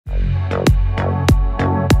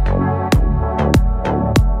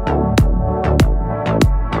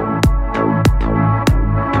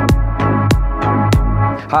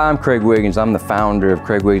Hi, I'm Craig Wiggins. I'm the founder of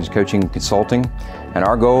Craig Wiggins Coaching and Consulting, and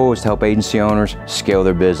our goal is to help agency owners scale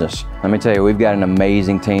their business. Let me tell you, we've got an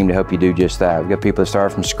amazing team to help you do just that. We've got people that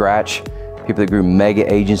started from scratch, people that grew mega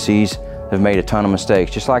agencies, that have made a ton of mistakes,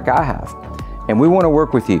 just like I have. And we want to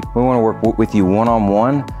work with you. We want to work with you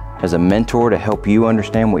one-on-one as a mentor to help you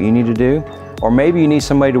understand what you need to do. Or maybe you need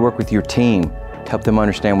somebody to work with your team to help them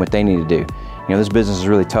understand what they need to do. You know, this business is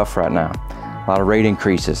really tough right now. A lot of rate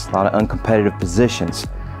increases, a lot of uncompetitive positions.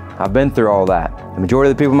 I've been through all that. The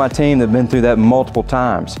majority of the people on my team have been through that multiple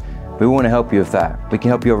times. We want to help you with that. We can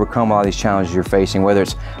help you overcome all these challenges you're facing, whether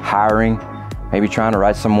it's hiring, maybe trying to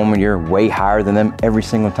write someone when you're way higher than them every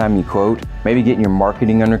single time you quote, maybe getting your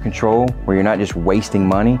marketing under control where you're not just wasting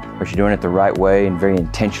money, but you're doing it the right way and very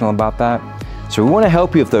intentional about that. So we want to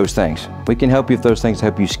help you with those things. We can help you with those things to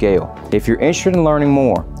help you scale. If you're interested in learning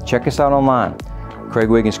more, check us out online,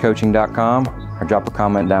 craigwigginscoaching.com, or drop a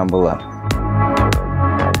comment down below.